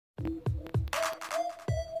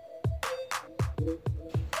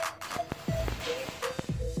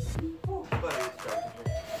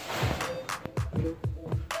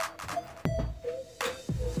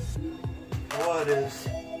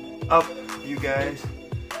up, you guys?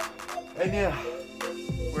 And yeah,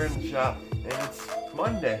 we're in the shop, and it's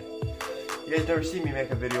Monday. You guys never see me make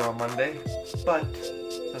a video on Monday, but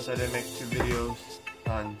since I didn't make 2 videos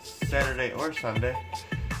on Saturday or Sunday,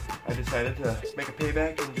 I decided to make a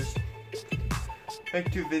payback and just make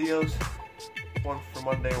 2 videos, one for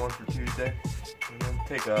Monday, one for Tuesday, and then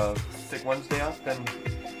take Wednesday off. Then,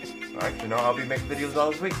 actually no, I'll be making videos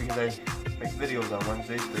all this week because I make videos on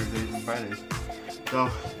Wednesdays, Thursdays, and Fridays. So,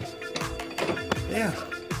 yeah,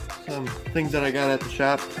 some things that I got at the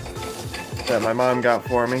shop that my mom got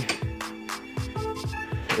for me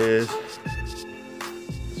is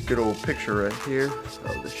this good old picture right here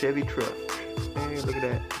of the Chevy truck. Hey, look at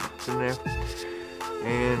that, it's in there.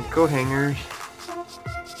 And coat hangers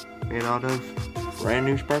made out of brand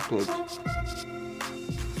new spark plugs.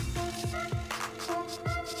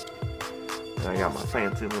 And I got my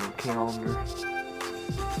fancy little calendar.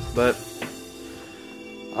 But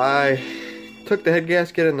I took the head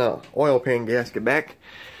gasket and the oil pan gasket back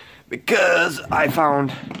because I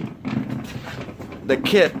found the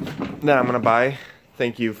kit that I'm gonna buy.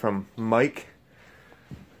 Thank you from Mike,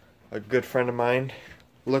 a good friend of mine.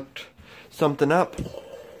 Looked something up,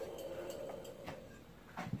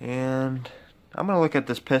 and I'm gonna look at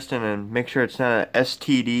this piston and make sure it's not a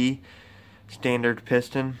STD standard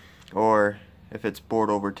piston or if it's bored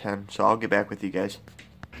over 10. So I'll get back with you guys.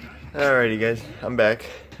 Alrighty guys, I'm back.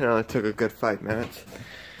 It only took a good 5 minutes.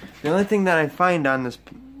 The only thing that I found on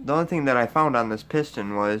this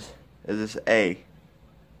piston is this A.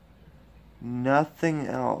 Nothing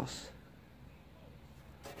else.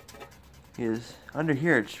 Is under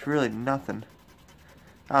here. It's really nothing.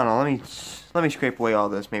 I don't know. Let me scrape away all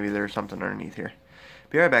this. Maybe there's something underneath here.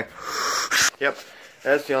 Be right back. Yep,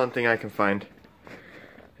 that's the only thing I can find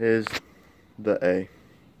is the A.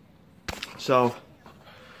 So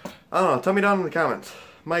I don't know. Tell me down in the comments,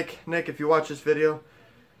 Mike, Nick, if you watch this video,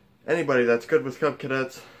 anybody that's good with Cub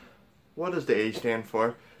Cadets, what does the A stand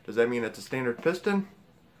for? Does that mean it's a standard piston?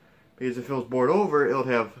 Because if it was bored over, it'll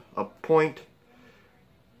have a .30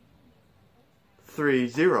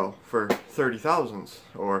 for 30 thousandths,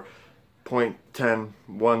 or .1010,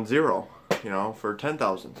 you know, for 10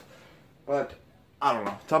 thousandths. But I don't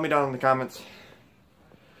know. Tell me down in the comments,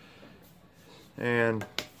 and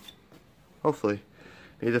hopefully,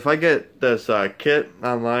 because if I get this kit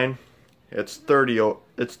online, it's 30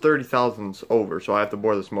 thousandths over, so I have to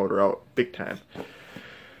bore this motor out big time.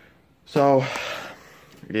 So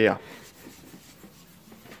yeah,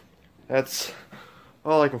 that's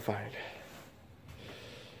all I can find.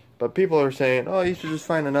 But people are saying, oh, you should just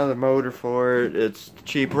find another motor for it, it's the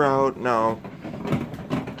cheap route. No,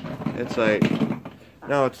 it's like,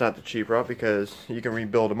 no, it's not the cheap route, because you can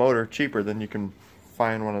rebuild a motor cheaper than you can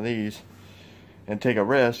find one of these and take a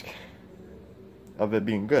risk of it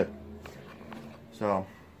being good. So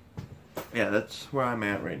yeah, that's where I'm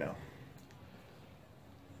at right now.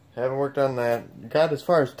 Haven't worked on that. Got as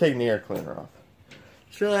far as taking the air cleaner off.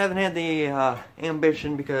 Just really haven't had the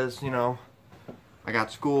ambition, because, you know, I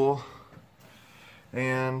got school,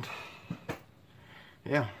 and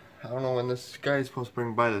yeah, I don't know when this guy's supposed to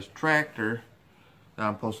bring by this tractor that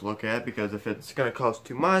I'm supposed to look at, because if it's gonna cost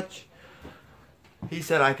too much, he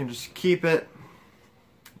said I can just keep it,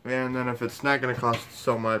 and then if it's not gonna cost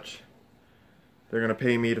so much, they're gonna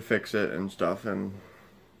pay me to fix it and stuff and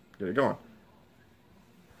get it going.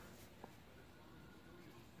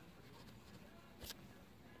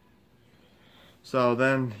 So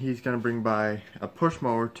then he's going to bring by a push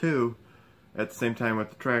mower too at the same time with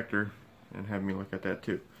the tractor and have me look at that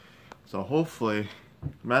too. So hopefully,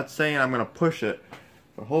 I'm not saying I'm going to push it,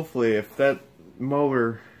 but hopefully if that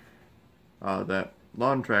mower, that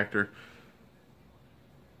lawn tractor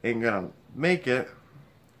ain't going to make it,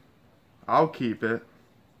 I'll keep it,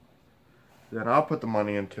 then I'll put the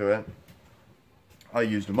money into it, I'll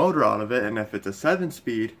use the motor out of it, and if it's a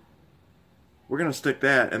 7-speed, we're going to stick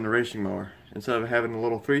that in the racing mower. Instead of having a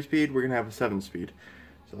little 3-speed, we're going to have a 7-speed.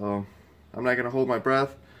 So, I'm not going to hold my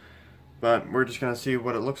breath, but we're just going to see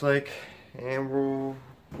what it looks like, and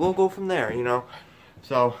we'll go from there, you know.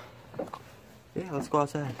 So, yeah, let's go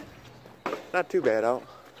outside. Not too bad out.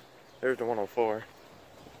 There's the 104.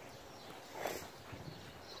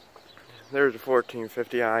 There's the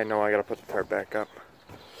 1450. I know I got to put the tarp back up.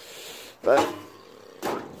 But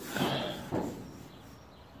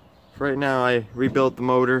right now I rebuilt the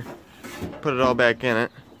motor, put it all back in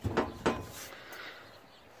it.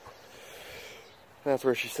 That's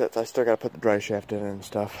where she sits. I still gotta put the dry shaft in and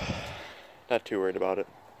stuff. Not too worried about it.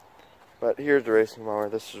 But here's the racing mower.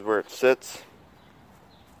 This is where it sits.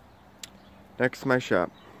 Next to my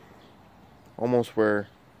shop. Almost where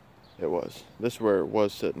it was. This is where it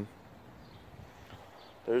was sitting.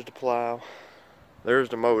 There's the plow. There's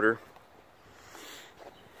the motor.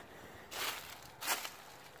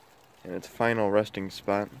 And its final resting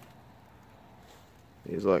spot.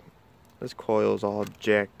 These look, this coil is all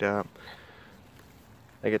jacked up.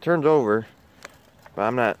 Like it turns over,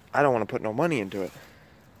 but I don't want to put no money into it.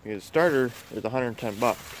 Because the starter is 110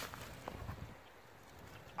 bucks.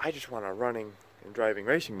 I just want a running and driving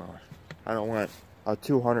racing mower. I don't want a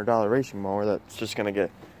 $200 racing mower that's just gonna get,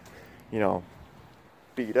 you know,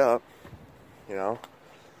 beat up, you know.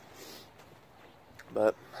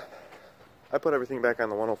 But I put everything back on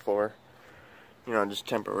the 104, you know, just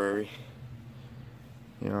temporary.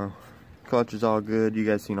 You know, clutch is all good. You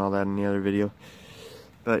guys seen all that in the other video.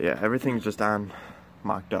 But yeah, everything's just on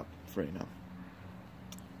mocked up for right now.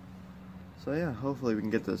 So yeah, hopefully we can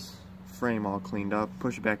get this frame all cleaned up,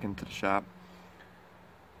 push it back into the shop,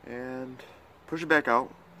 and push it back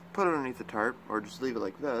out, put it underneath the tarp, or just leave it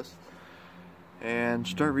like this, and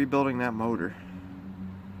start rebuilding that motor.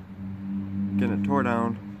 Getting it tore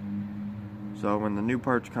down, so when the new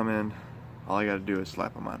parts come in, all I gotta do is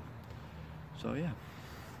slap them on. So yeah.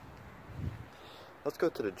 Let's go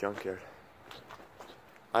to the junkyard.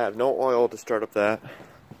 I have no oil to start up that.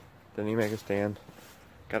 Didn't even make a stand.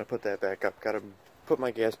 Gotta put that back up. Gotta put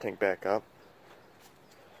my gas tank back up.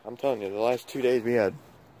 I'm telling you, the last 2 days we had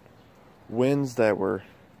winds that were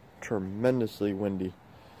tremendously windy.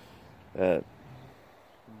 That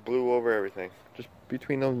blew over everything. Just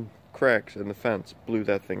between those cracks in the fence, blew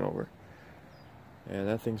that thing over. And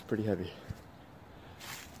that thing's pretty heavy.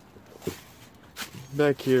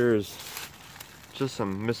 Back here is just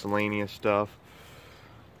some miscellaneous stuff.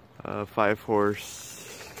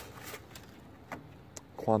 5-horse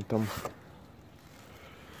Quantum,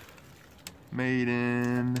 made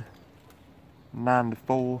in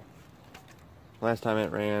 '94. Last time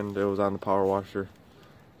it ran, it was on the power washer.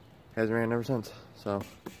 Hasn't ran ever since. So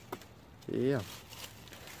yeah,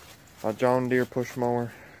 a John Deere push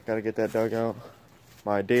mower. Got to get that dug out.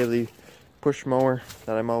 My daily push mower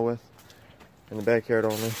that I mow with in the backyard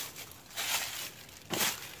only.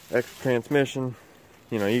 Extra transmission.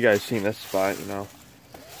 You know, you guys seen this spot, you know.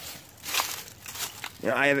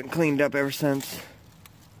 I haven't cleaned up ever since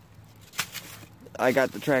I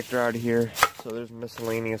got the tractor out of here. So there's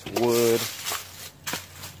miscellaneous wood.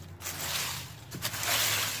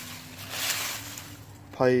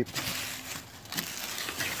 Pipe.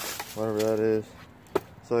 Whatever that is.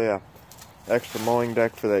 So yeah. Extra mowing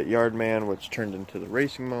deck for that yard man, which turned into the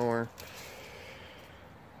racing mower.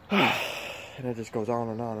 And it just goes on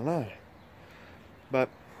and on and on. But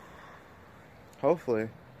hopefully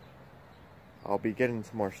I'll be getting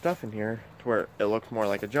some more stuff in here to where it looks more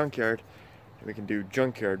like a junkyard, and we can do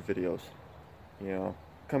junkyard videos. You know,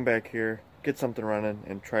 come back here, get something running,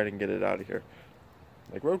 and try to get it out of here.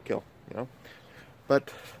 Like roadkill, you know.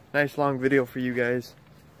 But nice long video for you guys.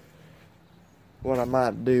 What I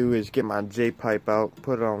might do is get my J-pipe out,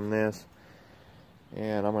 put it on this,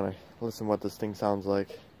 and I'm gonna listen what this thing sounds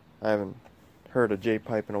like. I haven't heard a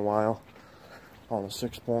J-pipe in a while on a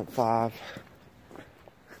 6.5.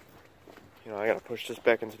 You know, I gotta push this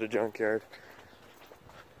back into the junkyard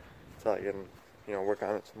so I can, you know, work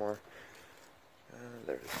on it some more.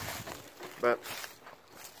 There it is. But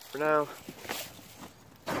for now,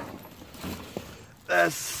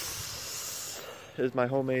 this is my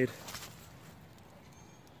homemade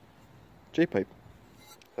J-pipe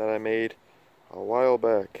that I made a while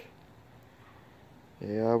back.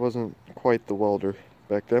 Yeah, I wasn't quite the welder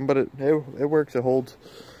back then, but it works, it holds.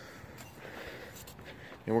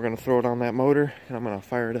 And we're gonna throw it on that motor, and I'm gonna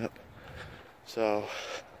fire it up. So,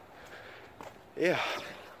 yeah.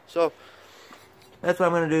 So, that's what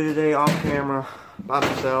I'm gonna do today, off camera, by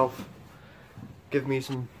myself. Give me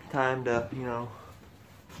some time to, you know,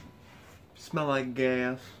 smell like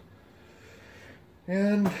gas.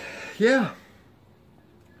 And, yeah.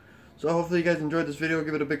 So hopefully you guys enjoyed this video.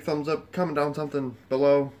 Give it a big thumbs up. Comment down something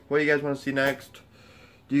below. What do you guys want to see next?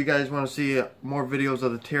 Do you guys want to see more videos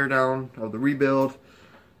of the teardown, of the rebuild?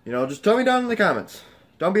 You know, just tell me down in the comments.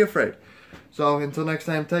 Don't be afraid. So until next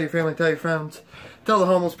time, tell your family, tell your friends. Tell the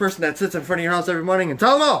homeless person that sits in front of your house every morning, and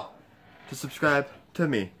tell them all to subscribe to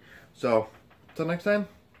me. So until next time,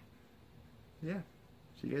 yeah.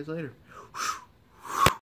 See you guys later.